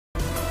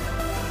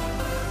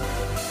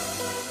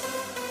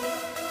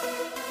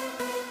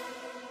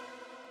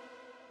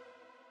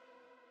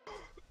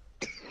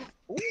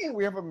Ooh,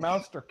 we have a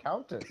Master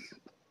Countess.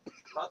 I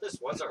thought this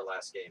was our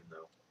last game,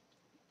 though.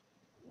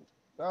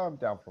 Oh, I'm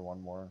down for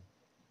one more.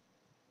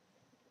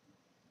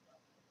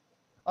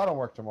 I don't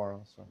work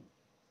tomorrow, so.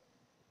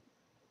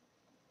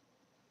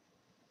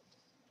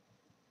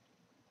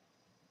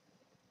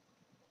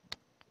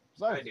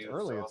 Besides, I do, it's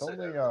early. so I'll It's say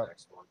only that for the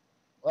next one.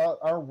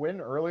 our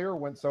win earlier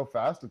went so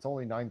fast. It's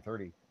only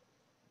 9:30.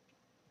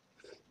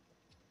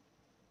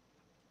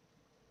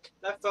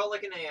 That felt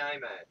like an AI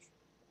match.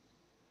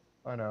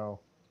 I know.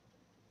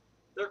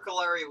 Their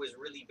Kalaria was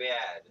really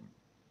bad.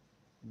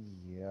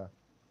 Yeah.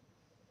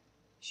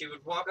 She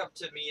would walk up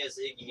to me as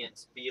Iggy and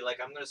be like,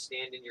 I'm going to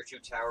stand in your two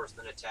towers and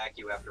then attack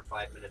you after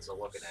 5 minutes of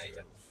looking at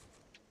you.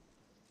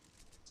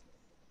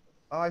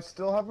 I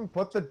still haven't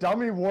put the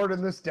dummy ward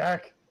in this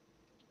deck.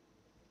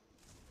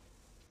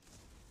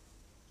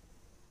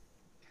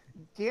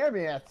 Damn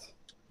it.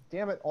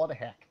 Damn it, all the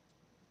heck.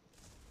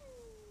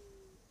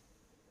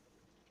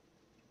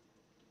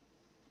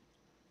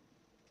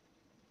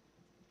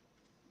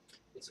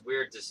 It's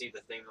weird to see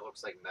the thing that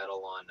looks like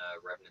metal on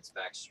Revenant's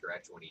back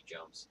stretch when he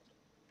jumps.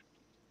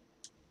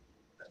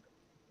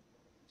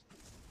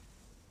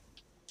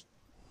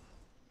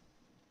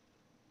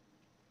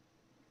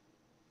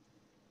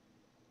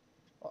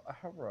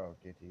 Hello,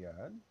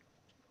 Gideon.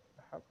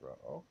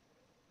 Hello.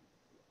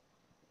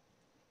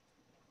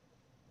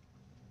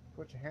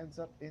 Put your hands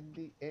up in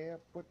the air.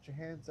 Put your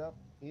hands up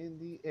in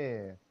the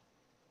air.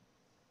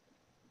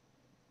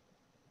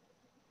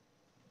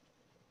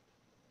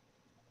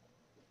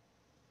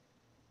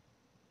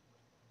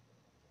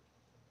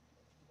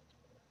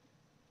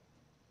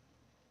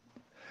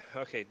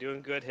 Okay,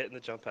 doing good, hitting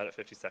the jump pad at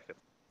 50 seconds.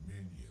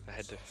 I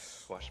had to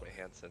wash my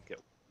hands and get...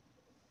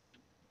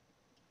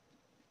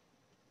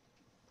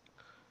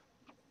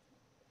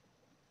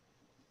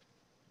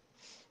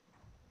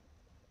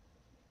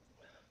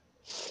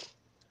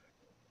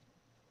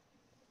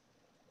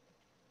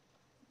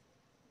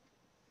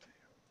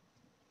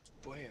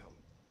 Bam.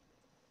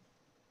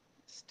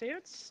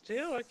 Stand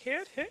still, I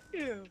can't hit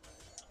you.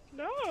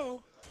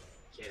 No.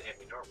 Can't hit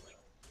me normally.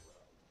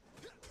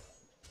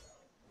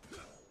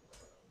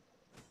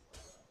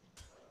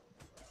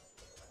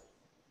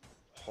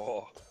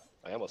 Oh,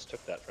 I almost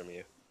took that from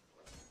you.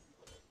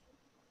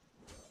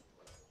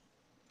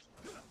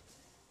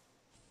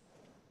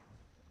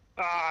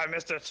 Ah, I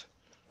missed it.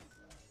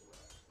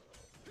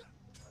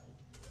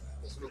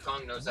 This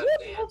Wukong knows how to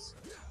dance.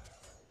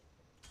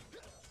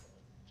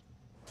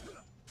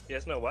 You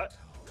guys know what?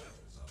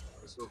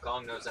 This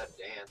Wukong knows how to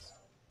dance.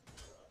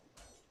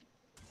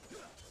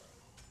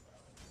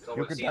 So You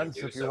we've can seen him dance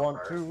do if you so want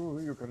far.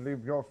 to. You can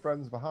leave your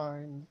friends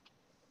behind.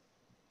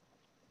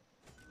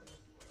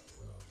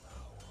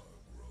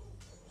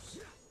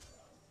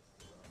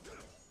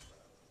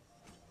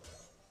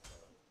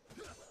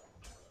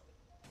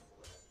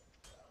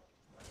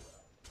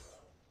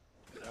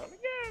 Down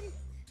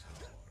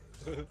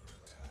again.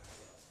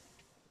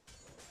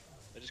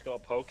 I just go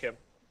poke him.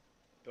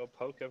 Go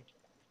poke him.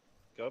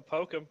 Go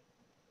poke him.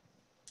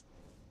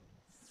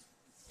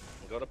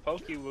 Go to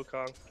poke you,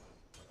 Wukong.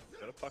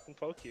 Go to fucking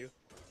poke you.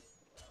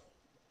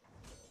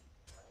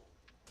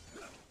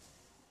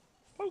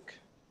 Poke.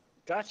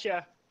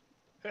 Gotcha.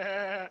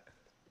 I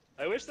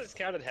wish this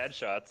counted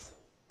headshots.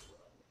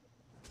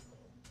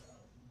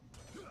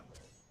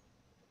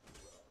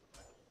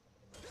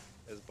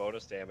 As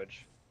bonus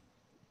damage.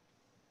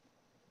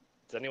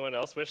 Does anyone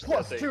else wish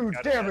Plus that they 2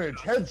 counted damage,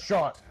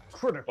 headshots? headshot,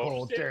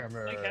 critical Bonus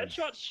damage. Like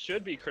headshots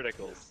should be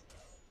criticals.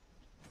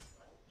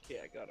 Okay,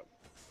 I got him.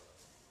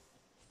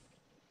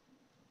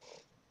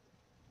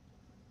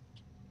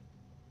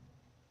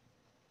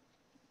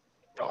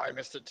 Oh, I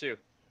missed it too.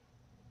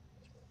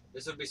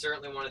 This would be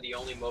certainly one of the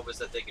only MOBAs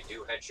that they could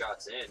do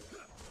headshots in.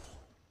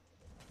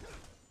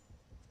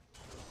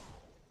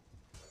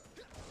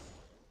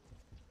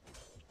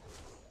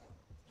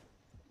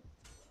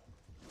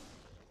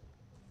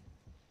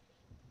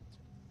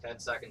 Ten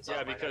seconds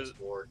on my next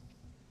board.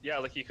 Yeah,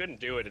 like you couldn't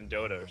do it in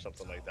Dota or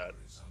something like that.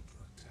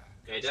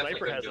 Yeah, you definitely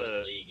Sniper couldn't has do it a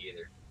in League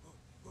either.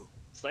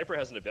 Sniper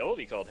has an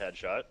ability called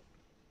Headshot.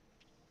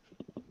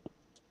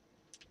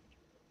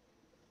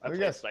 I play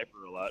guess.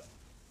 Sniper a lot.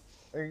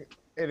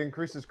 It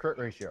increases crit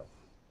ratio.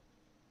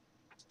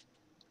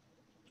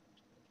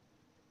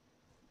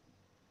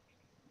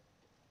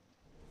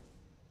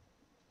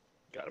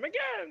 Got him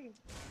again!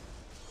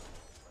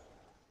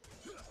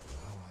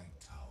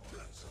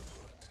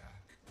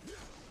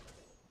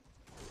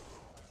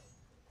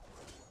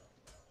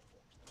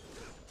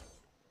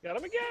 Got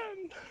him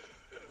again!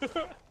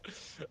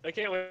 I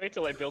can't wait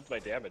till I build my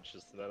damage,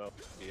 just then I'll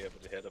be able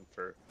to hit him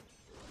for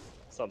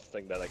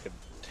something that I could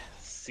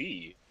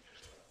see.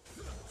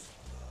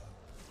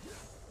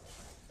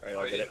 Alright,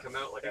 I'll He get didn't it. come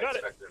out like You I got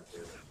it. expected him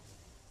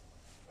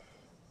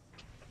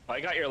to. I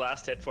got your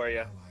last hit for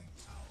you.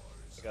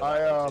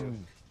 I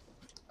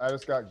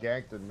just got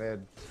ganked in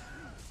mid.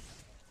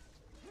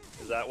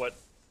 Is that what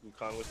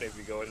Wukong was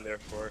maybe going there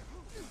for?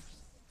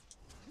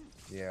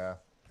 Yeah.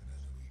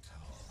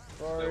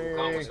 So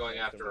Wukong was going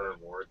after a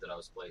reward that I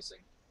was placing.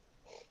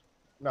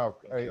 No,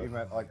 you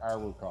meant like our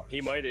Wukong. He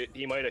might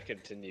have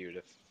continued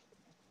if.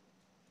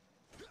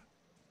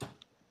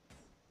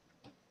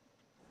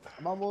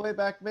 I'm on my way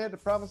back mid. I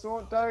promise I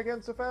won't die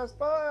again so fast.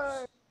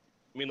 Bye!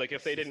 I mean, like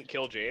if they didn't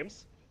kill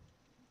James,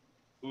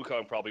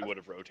 Wukong probably would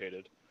have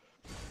rotated.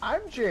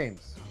 I'm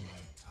James.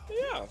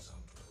 Yeah.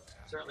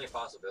 Certainly a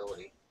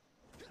possibility.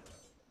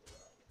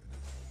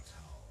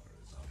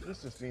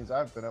 This just means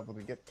I've been able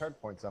to get card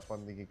points up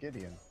on the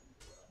Gideon.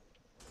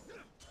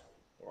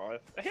 Well,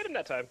 I hit him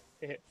that time.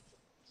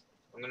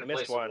 I'm gonna I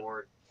missed place one. a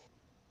ward.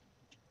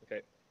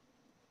 Okay.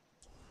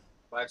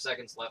 5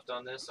 seconds left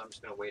on this, so I'm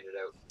just gonna wait it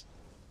out.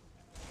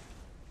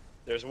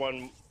 There's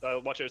one.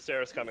 Watch out,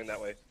 Sarah's coming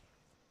that way.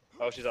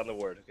 Oh, she's on the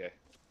ward. Okay.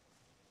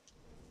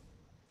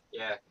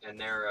 Yeah, and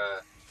their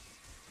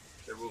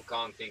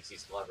Wukong thinks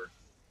he's clever.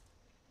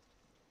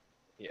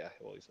 Yeah.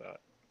 Well, he's not.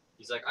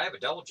 He's like, I have a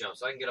double jump,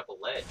 so I can get up a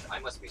ledge. I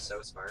must be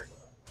so smart.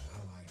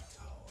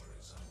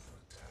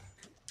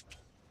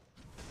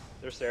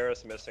 There's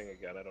Sarah's missing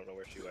again. I don't know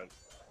where she went.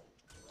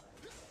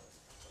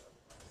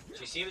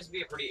 She seems to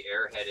be a pretty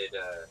airheaded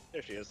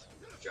There she is.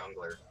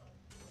 jungler.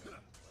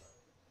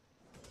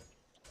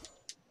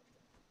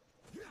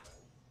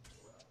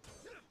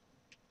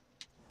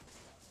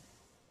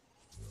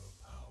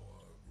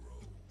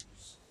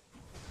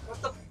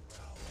 What the?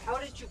 How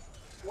did you?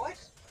 What?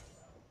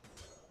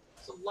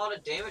 It's a lot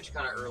of damage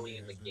kind of early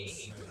in the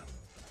game.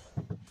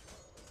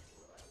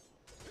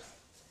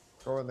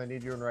 Corwin, they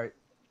need you in right.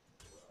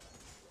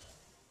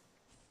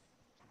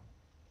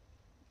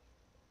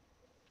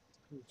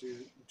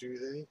 Do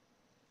they?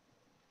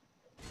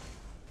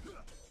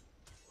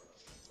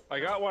 I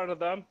got one of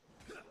them.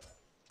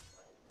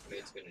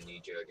 Mate's gonna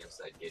need you against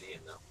that Gideon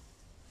though.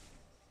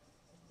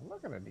 I'm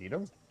not gonna need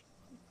him.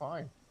 I'm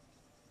fine.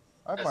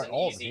 I have As my an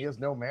ult. easy- He has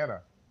no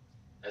mana.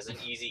 As an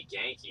easy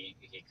gank, he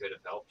could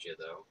have helped you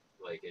though.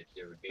 Like it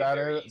would be That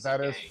a very is easy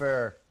that is gank.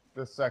 fair.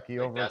 This sec he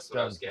Like, that's what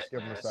I was overextends. Just give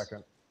him a getting at.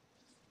 second.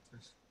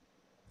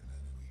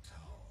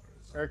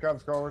 Here he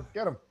comes, Corwin.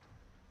 Get him.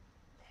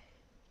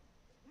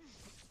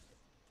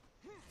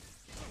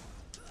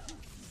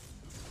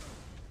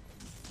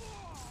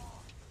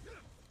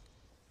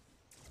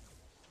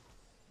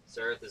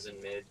 Seraph is in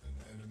mid.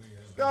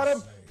 Got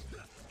him.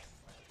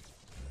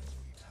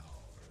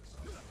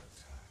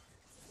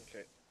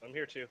 Okay. I'm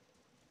here too.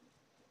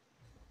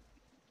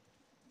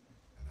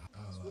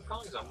 This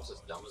Wukong is almost as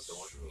dumb as the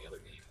one from the other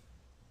game.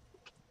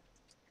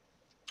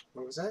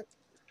 What was that?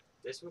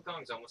 This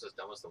Wukong is almost as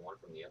dumb as the one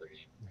from the other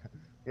game.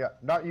 Yeah,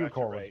 not you, Back to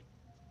Corwin. right.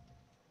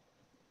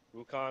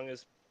 Wukong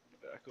is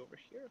back over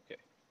here.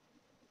 Okay.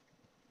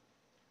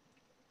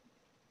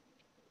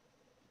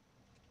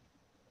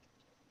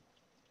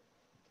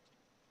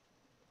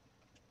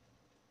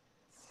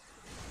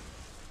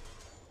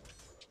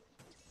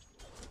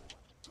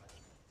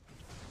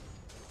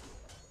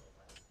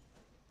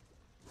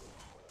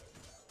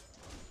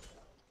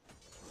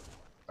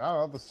 I don't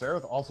know. The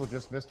Seraph also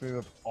just missed me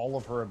with all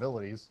of her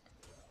abilities.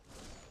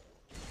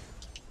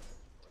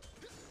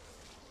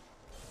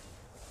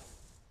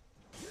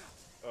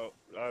 Oh,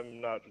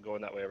 I'm not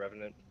going that way,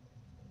 Revenant.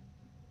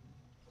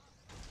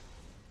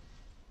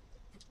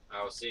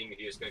 I was seeing if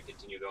he was going to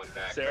continue going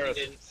back, but Sarah. he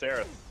didn't.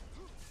 Sarah.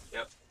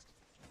 Yep.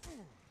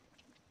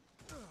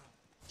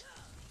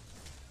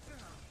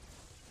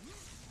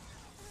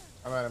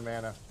 I'm out of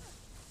mana.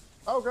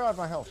 Oh god,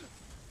 my health.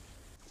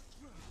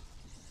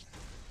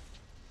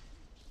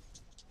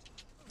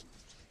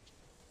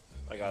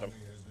 I got him.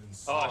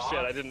 Oh shit!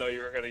 I didn't know you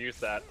were gonna use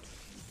that.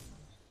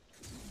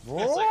 It's like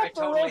I What?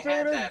 totally They're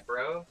had rotating! that,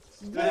 bro.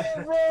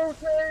 They're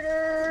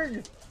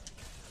rotating!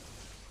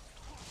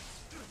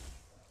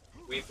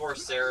 We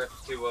forced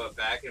Seraph to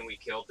back and we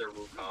killed their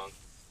Wukong.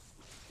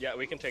 Yeah,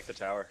 we can take the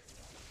tower.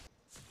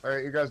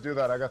 Alright, you guys do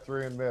that. I got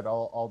 3 in mid.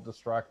 I'll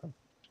distract them.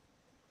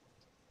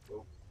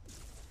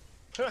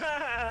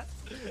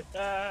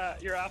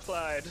 You're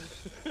offline.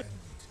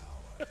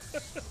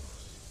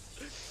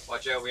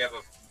 Watch out, we have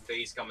a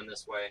phase coming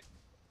this way.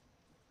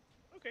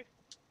 Okay.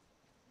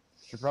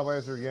 She probably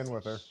has her yin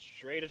with her.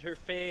 Straight at her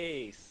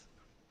face.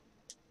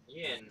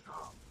 Yin.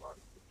 Oh, fuck.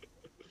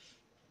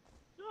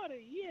 Not a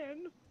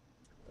yin.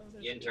 Oh,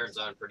 there Yin she turns is.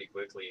 on pretty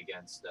quickly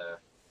against An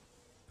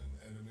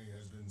enemy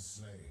has been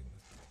slain.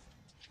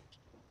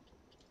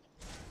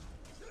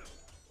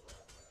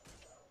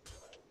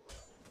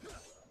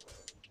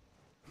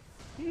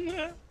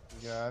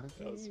 Yada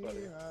That was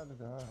funny. yada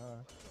da.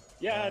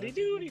 Yaddy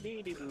doody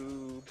dee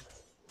doo.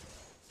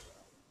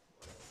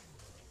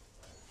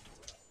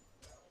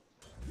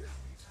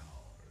 Enemy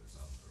tower is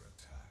under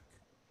attack.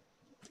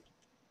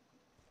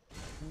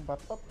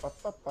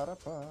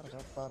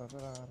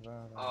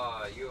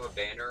 you have a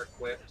banner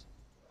equipped.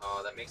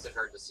 Oh, that makes it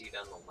hard to see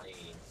down the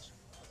lane.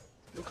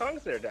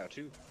 Wukong's there now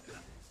too.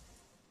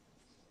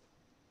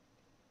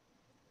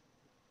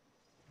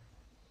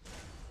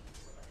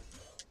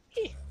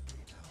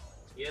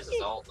 He has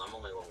his ult and I'm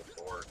only level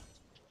 4.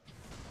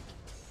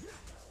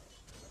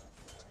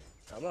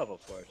 I'm level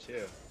 4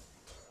 too.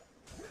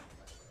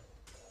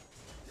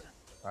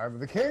 I'm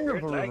the king of the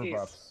Weird river laggies.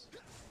 buffs.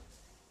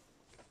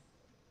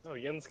 Oh,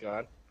 Yin's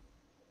gone.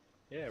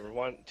 Yeah, we're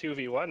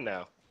 2v1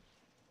 now.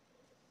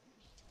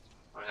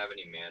 I don't have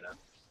any mana.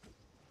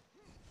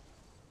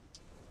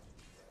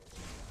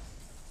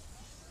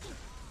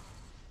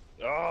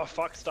 Oh,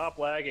 fuck, stop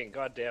lagging.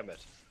 God damn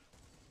it.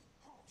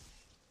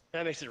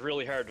 That makes it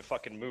really hard to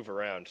fucking move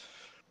around.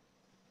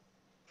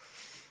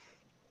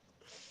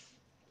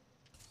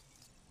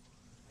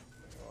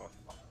 Oh.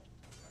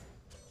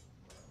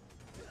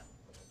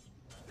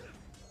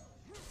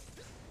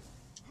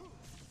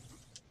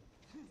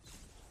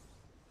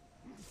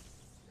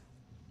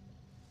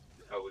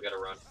 Oh, we gotta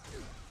run.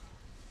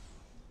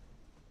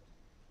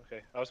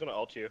 Okay, I was gonna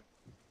ult you.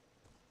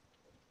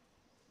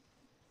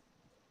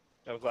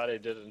 I'm glad I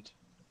didn't,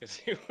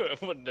 because you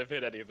wouldn't have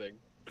hit anything.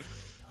 Power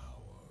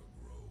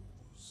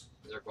grows.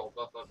 Is there gold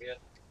buff up yet?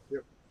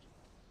 Yep.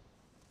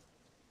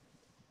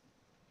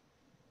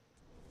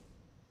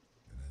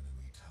 An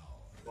enemy tower.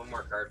 One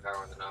more card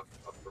power and then up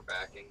for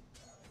backing.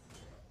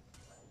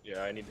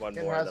 Yeah, I need one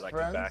Ken more, has then I can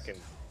friends? back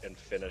and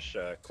finish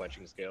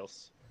quenching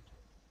scales.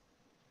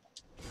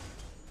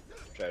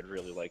 Which I'd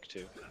really like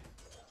to.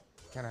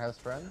 Ken has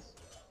friends.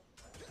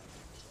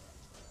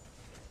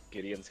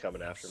 Gideon's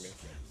coming after me.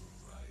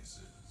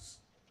 Rises.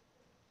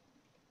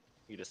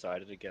 He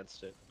decided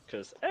against it,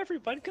 because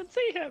everybody can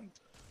see him!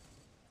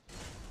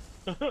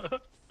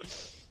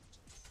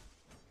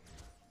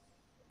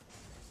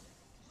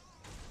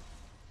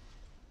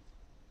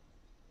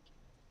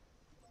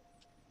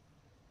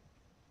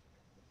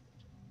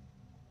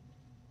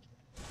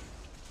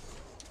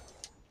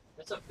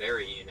 That's a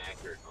very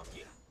inaccurate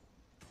monkey.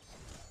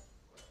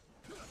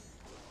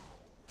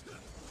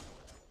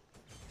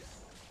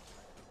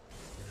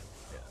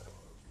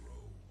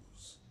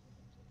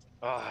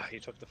 Ah, he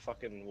took the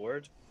fucking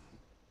ward?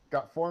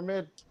 Got 4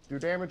 mid. Do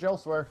damage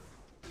elsewhere.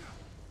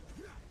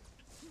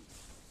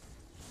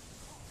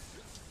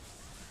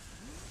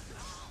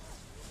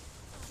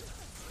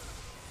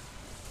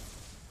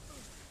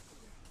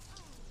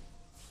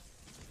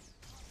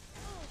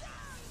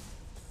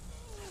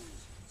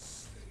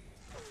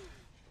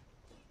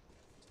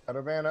 Out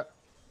of mana. An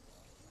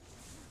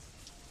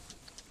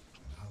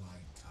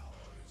allied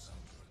tower is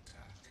under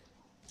attack.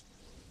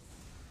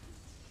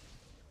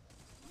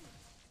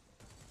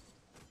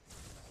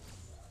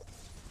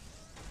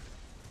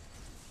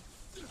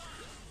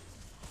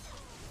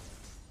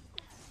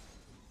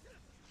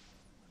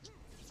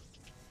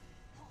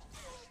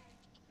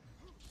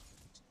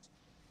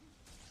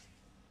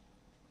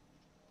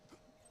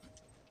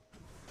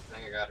 I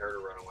think I got her to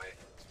run away.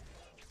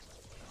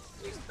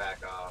 At least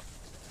back off.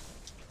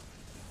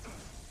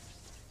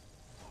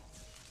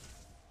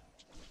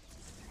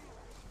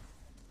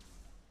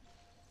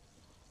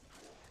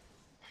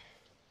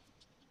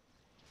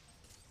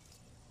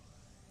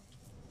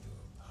 Your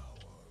power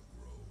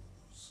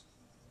grows.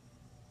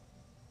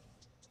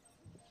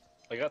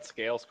 I got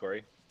scales,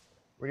 Corey,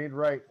 We need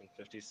right. in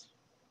 50s.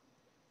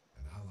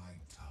 An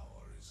allied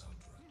tower is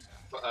under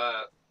attack.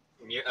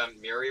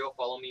 Muriel,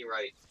 follow me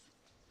right.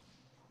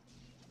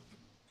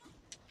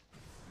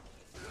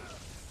 Allied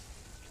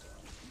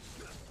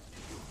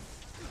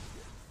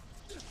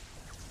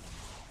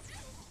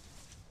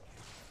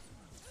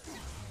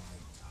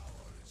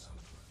tower is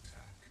under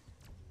attack.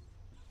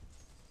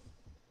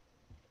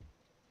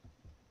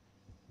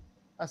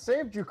 I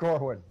saved you,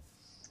 Corwin.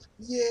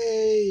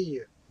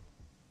 Yay!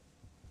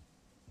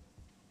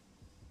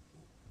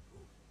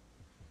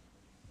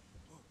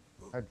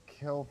 I'd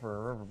kill for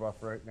a river buff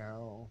right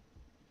now.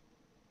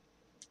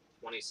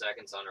 20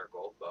 seconds on her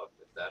gold buff,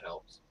 if that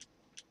helps.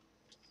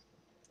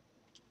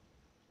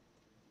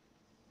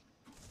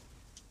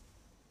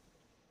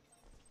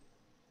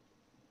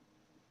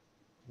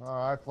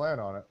 I plan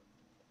on it.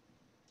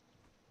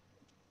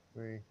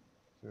 3,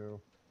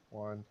 2,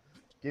 1.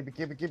 Give it,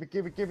 give it, give it,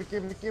 give it, give it,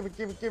 give it, give it, give it,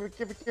 give it, give it,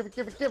 give it,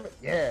 give it, give it.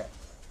 Yeah.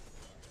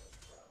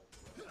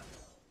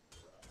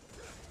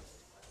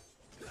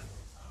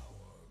 Power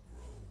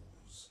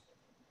grows.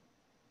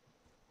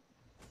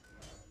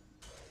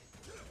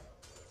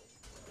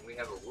 We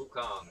have a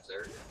Wukong,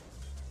 sir. Enemy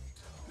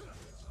tower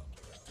is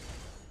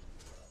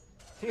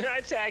under attack.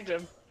 I tagged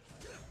him!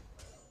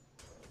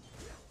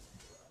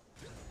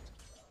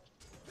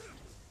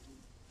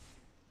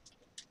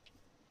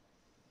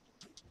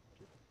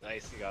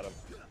 Nice, you got him.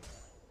 An enemy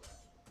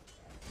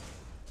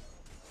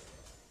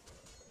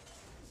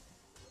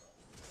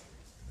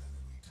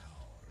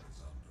tower is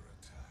under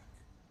attack.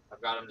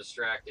 I've got him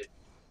distracted.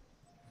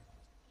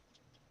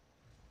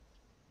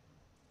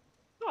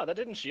 Oh, that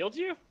didn't shield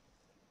you?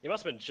 You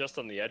must have been just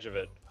on the edge of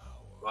it.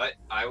 What?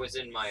 I was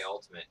in my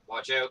ultimate.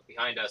 Watch out,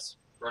 behind us.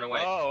 Run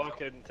away. Oh, I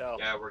couldn't tell.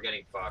 Yeah, we're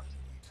getting fucked.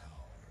 Enemy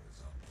tower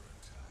is under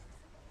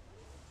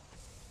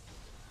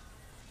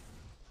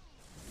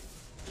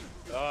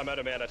attack. Oh, I'm out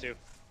of mana too.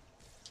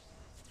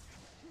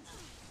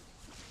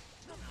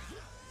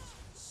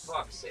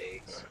 Fuck's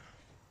sakes.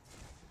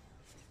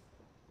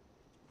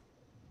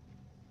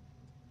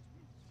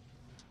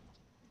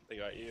 They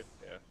got you,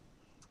 yeah.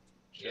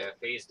 Yeah,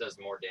 phase does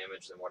more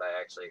damage than what I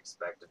actually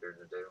expected her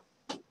to do.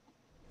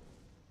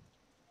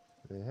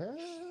 Yeah.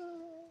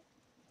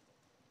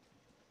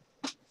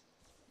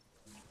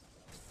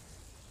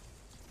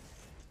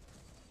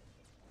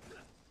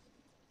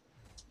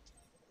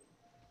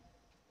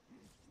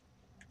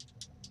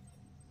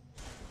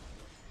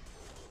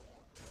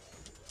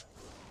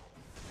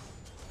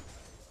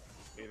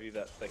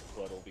 that thick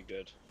blood will be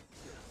good.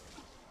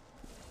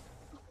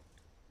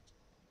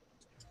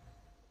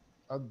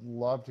 I'd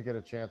love to get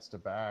a chance to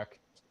back.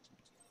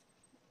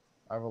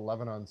 I have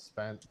 11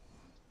 unspent.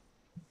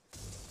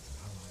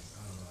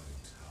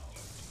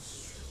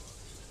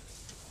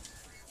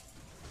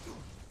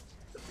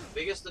 The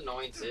biggest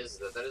annoyance is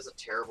that is a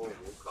terrible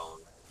Wukong.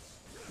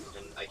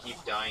 And I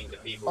keep dying to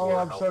people Oh, who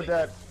are I'm helping. so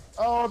dead.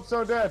 Oh, I'm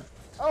so dead.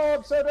 Oh,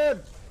 I'm so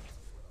dead.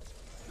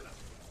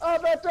 Oh,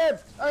 I'm not dead.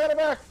 I got it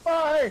back.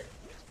 Bye.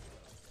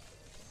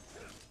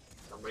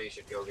 Somebody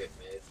should go get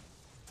mid.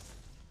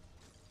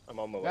 I'm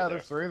on my way Yeah, there.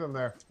 there's 3 of them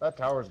there. That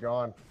tower's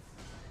gone.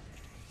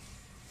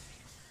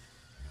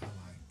 Allied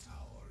tower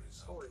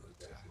is Oh, under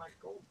there's attack. my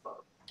gold buff.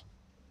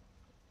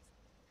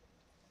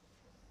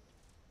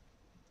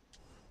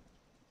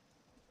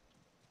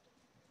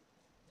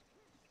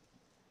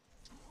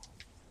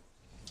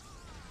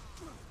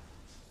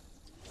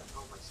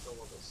 How am I still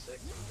level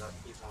 6? And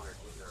got people on our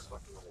team that are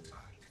fucking level 9.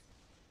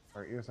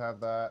 Alright, you just have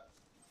that.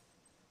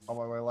 On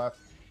my way left.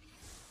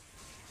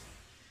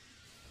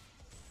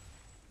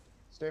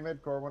 Stay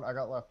mid, Corwin. I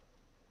got left.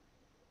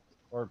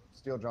 Or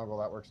steal jungle,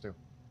 that works too.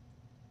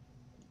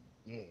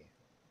 Yeah. Your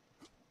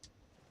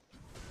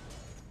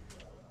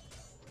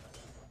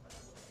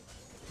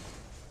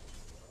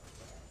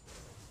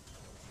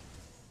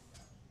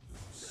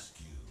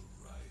skill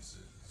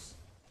rises.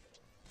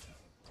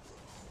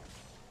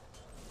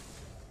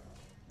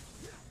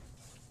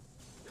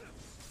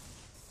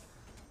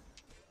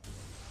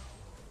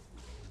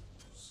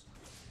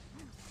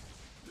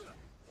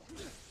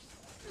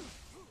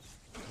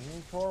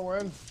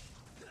 Corwin.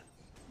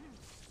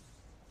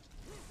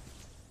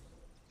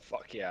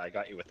 Fuck yeah, I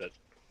got you with it.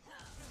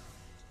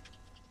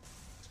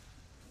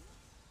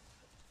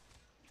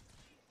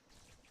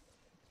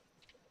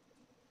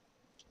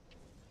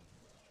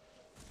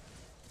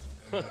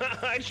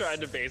 I tried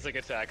to basic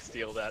attack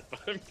steal that,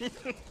 but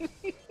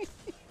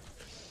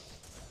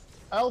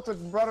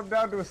Elton brought him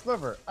down to a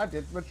sliver. I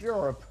did much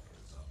Europe.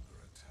 Is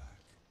under attack.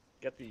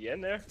 get the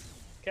yen there,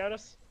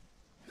 Countess.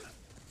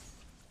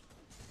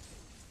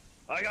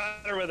 I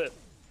got her with it.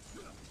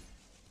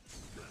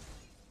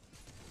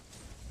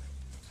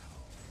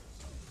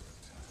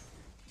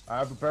 I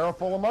have a barrel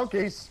full of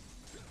monkeys.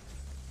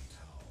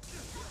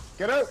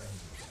 Get out.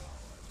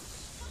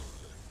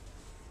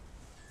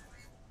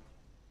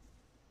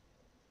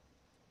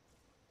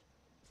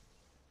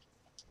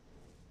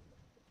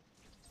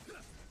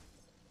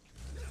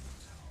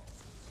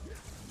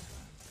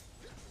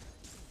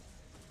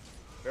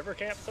 River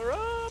camps are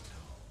up.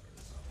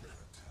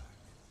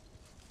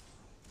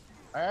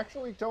 I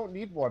actually don't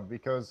need one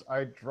because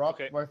I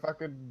dropped Okay. my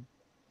fucking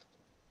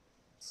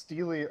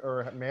steely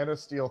or mana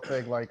steal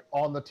thing like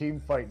on the team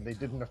fight and they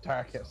didn't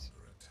attack it.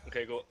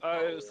 Okay, cool.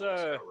 Oh, It was, we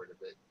almost got rid of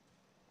it.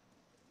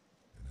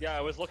 yeah,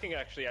 I was looking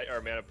actually at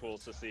our mana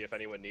pools to see if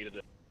anyone needed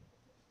it,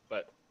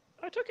 but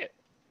I took it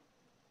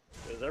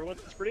because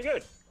everyone's pretty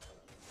good.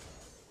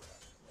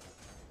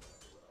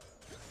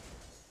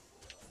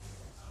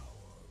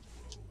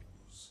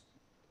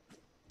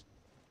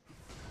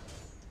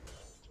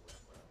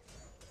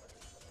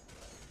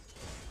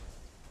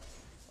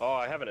 Oh,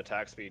 I have an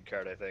attack speed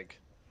card, I think.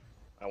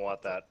 I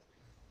want that.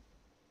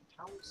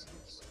 Towers.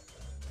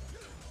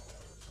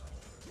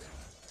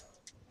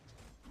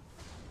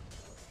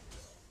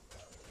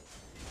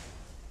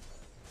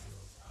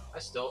 I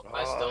still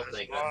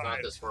think I've thought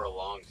this for a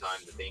long time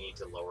that they need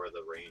to lower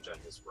the range on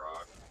his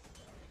rock.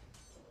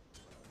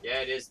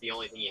 Yeah, it is the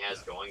only thing he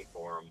has going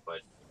for him,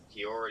 but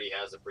he already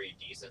has a pretty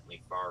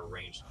decently far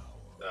ranged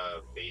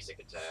basic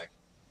attack.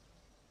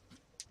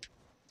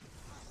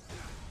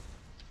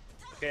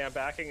 Okay, I'm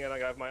backing and I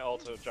got my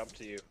auto jump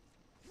to you.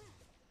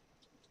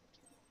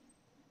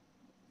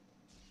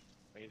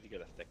 I need to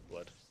get a thick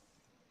blood.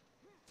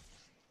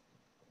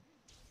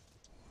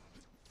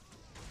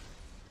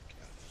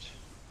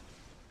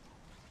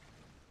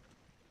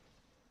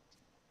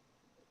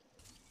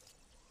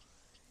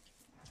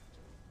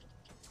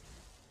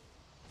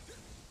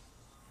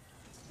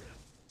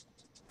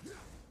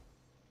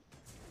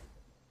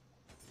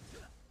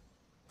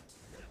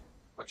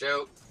 Watch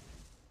out!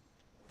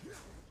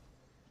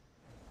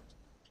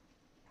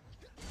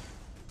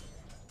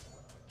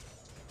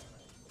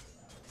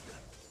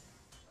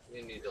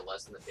 You need to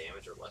lessen the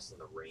damage or lessen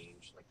the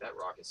range. Like, that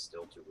rock is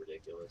still too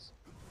ridiculous.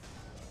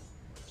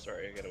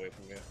 Sorry, I got away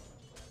from you.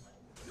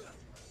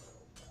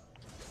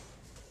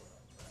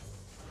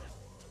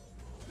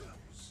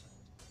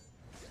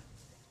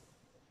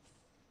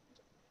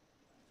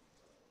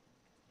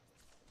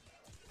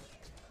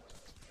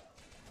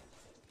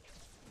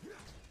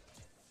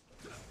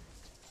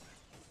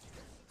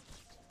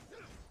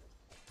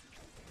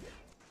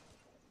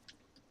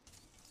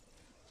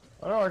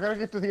 Oh no, I gotta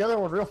get to the other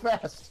one real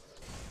fast.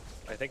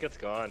 I think it's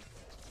gone.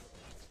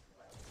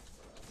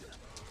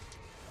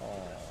 Oh.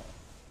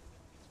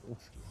 Your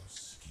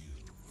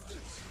skill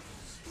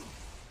rises.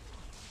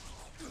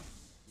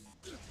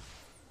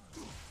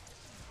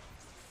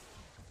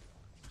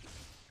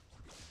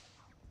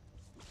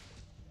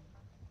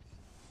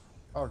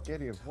 Oh,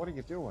 Gideon, what are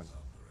you doing?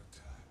 Under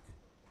attack.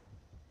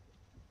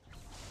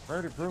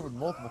 already proven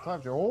multiple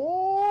times.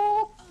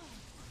 Oh!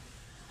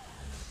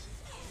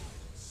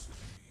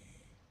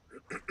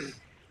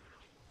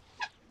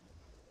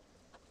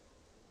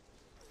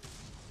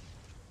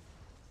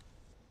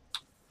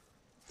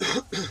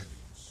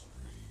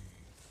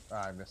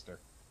 I missed her.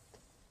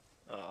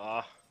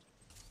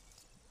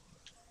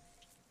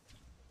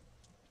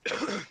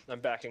 I'm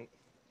backing.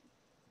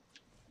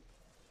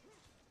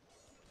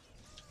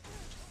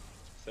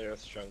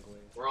 There's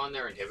jungling. We're on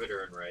their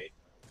inhibitor and right.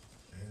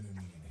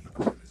 Enemy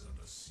inhibitor is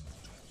under siege.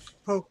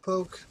 Poke,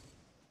 poke.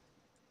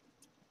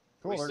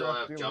 Cool, We they're still gonna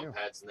have deal with jump you.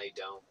 pads and they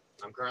don't.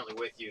 I'm currently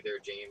with you there,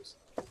 James.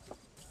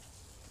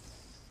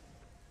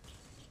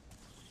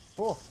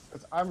 Cool.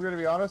 'Cause I'm gonna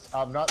be honest,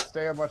 I'm not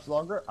staying much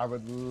longer. I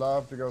would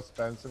love to go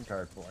spend some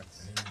card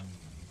points. Enemy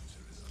inhibitor is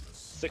under siege.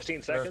 16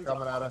 They're seconds.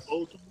 coming at us.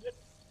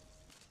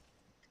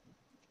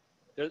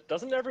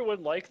 Doesn't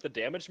everyone like the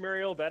damage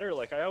Muriel better?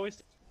 Like I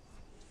always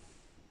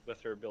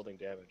with her building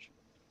damage.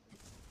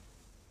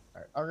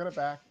 Alright, I'm gonna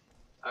back.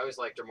 I always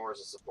liked her more as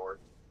a support.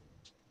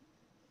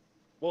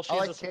 Well, she's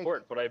like a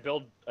support, but I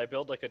build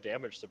like a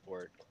damage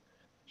support.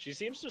 She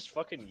seems just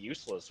fucking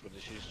useless when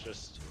she's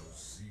just.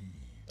 Proceed.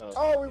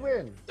 Oh, we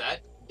win!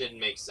 That didn't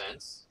make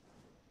sense.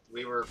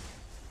 We were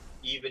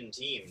even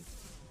teamed.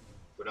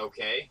 But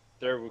okay.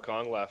 There,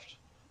 Wukong left.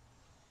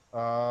 The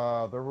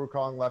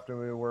Wukong left and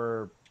we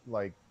were,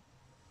 like,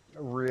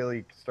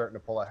 really starting to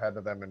pull ahead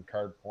of them in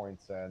card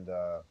points and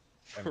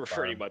Pretty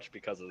farm. much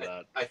because of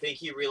that. I think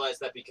he realized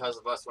that because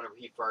of us, whenever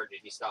he farted,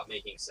 he stopped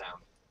making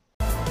sound.